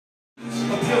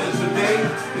killers today.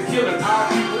 They're killing our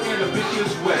people in a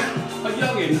vicious way. A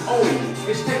young and old,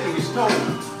 it's taking its toll.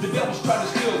 The devil's trying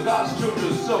to steal God's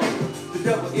children's soul. The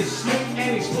devil is slick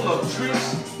and he's full of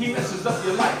tricks. He messes up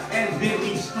your life and then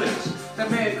he splits.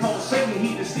 That man called Satan,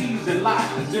 he deceives and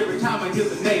lies. Every time I hear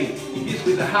the name, he gives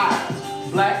me the highs.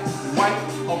 Black, white,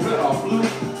 or red or blue.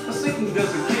 But Satan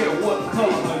doesn't care what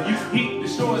color of you. He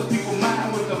destroys people's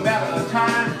mind with a matter of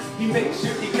time. He makes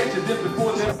sure he catches them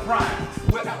before they're prime.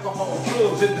 With alcohol,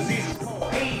 drugs, and diseases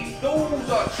called AIDS. Those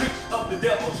are tricks of the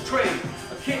devil's trade.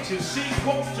 Can't you see?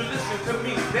 Won't you listen to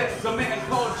me? There's a man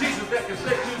called Jesus that can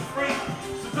set you free.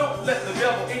 So don't let the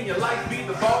devil in your life be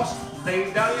the boss.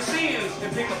 Lay down your sins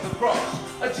and pick up the cross.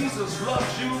 Jesus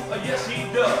loves you, yes he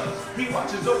does. He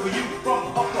watches over you from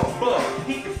up above.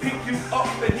 He can pick you up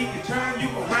and he can turn you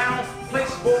around.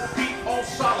 Place both feet on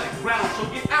solid ground. So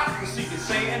get out and seek his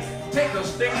sand. Take a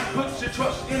stand, put your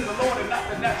trust in the Lord and not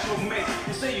the natural man.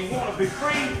 You say you want to be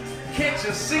free. Can't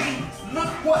you see? Look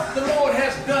what the Lord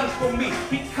has done for me.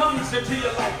 He comes into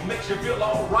your life, makes you feel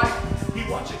all right. He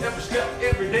watches every step,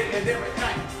 every day and every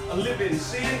night. A living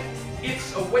sin,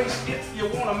 it's a waste. If you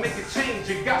want to make a change,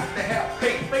 you got to have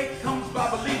faith. Faith comes by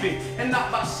believing and not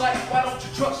by sight. Why don't you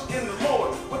trust in the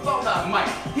Lord with all thy might?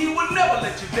 He will never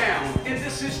let you down. And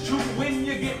this is true. When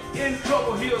you get in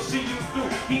trouble, he'll see you through.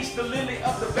 He's the lily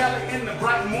of the valley and the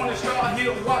bright morning star.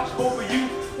 He'll watch over you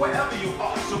wherever you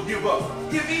are, so give up,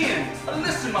 give in.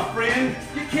 Listen, my friend,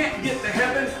 you can't get to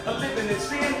heaven living in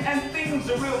sin, and things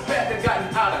are real bad. They've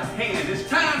gotten out of hand. It's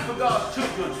time for God's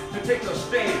children to take a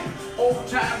stand.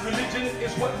 Old-time religion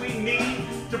is what we need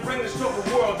to bring this troubled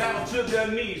world down to their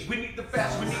knees. We need to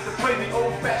fast, we need to pray the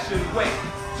old-fashioned way,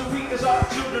 so we as our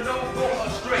children don't go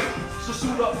astray. So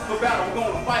suit up for battle, we're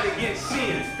gonna fight against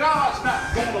sin. God's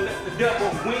not gonna let the devil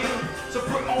win. So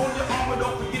put on your armor,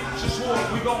 don't forget your sword.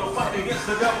 We're gonna fight against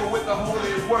the devil with the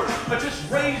holy word. But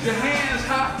just raise your hands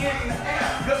high in the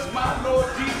air, because my Lord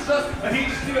Jesus,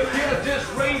 he's still here. Just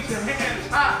raise your hands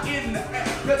high in the air,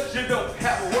 because you don't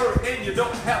have a word and you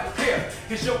don't have a care.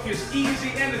 His yoke is easy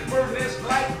and his burden is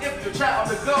light. If you're a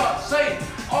child of God, say,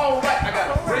 all right, I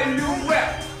got a brand new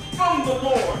rap from the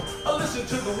Lord. Listen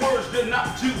to the words, they're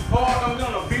not too hard. I'm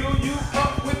gonna build you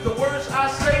up with the words I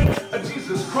say.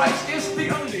 Jesus Christ is the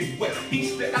only way.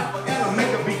 He's the Alpha and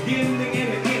Omega, beginning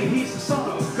and the end. He's the Son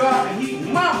of God and he's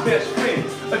my best friend.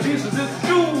 Jesus is the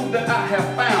dude that I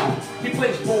have found. He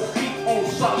placed both feet on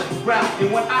solid ground.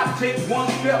 And when I take one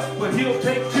step, but he'll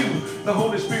take two. The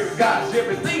Holy Spirit guides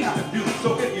everything I do.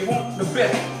 So if you want the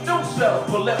best, don't settle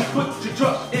for less. Put your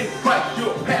trust in Christ,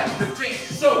 you'll pass the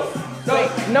test. So say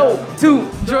no to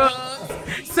drugs.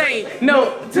 Say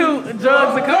no to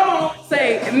drugs. Come on.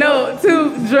 Say no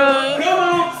to drugs. Come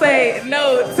on. Say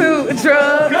no to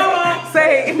drugs. Come on.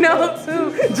 Say no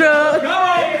to drugs. Come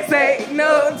on. Say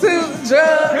no to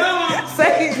drugs. Come on.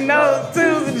 Say no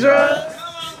to drugs.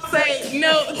 Say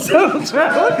no to drugs.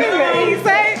 Look at me.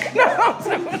 Say no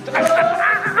to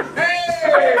drugs. Hey!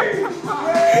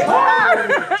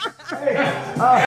 Hey!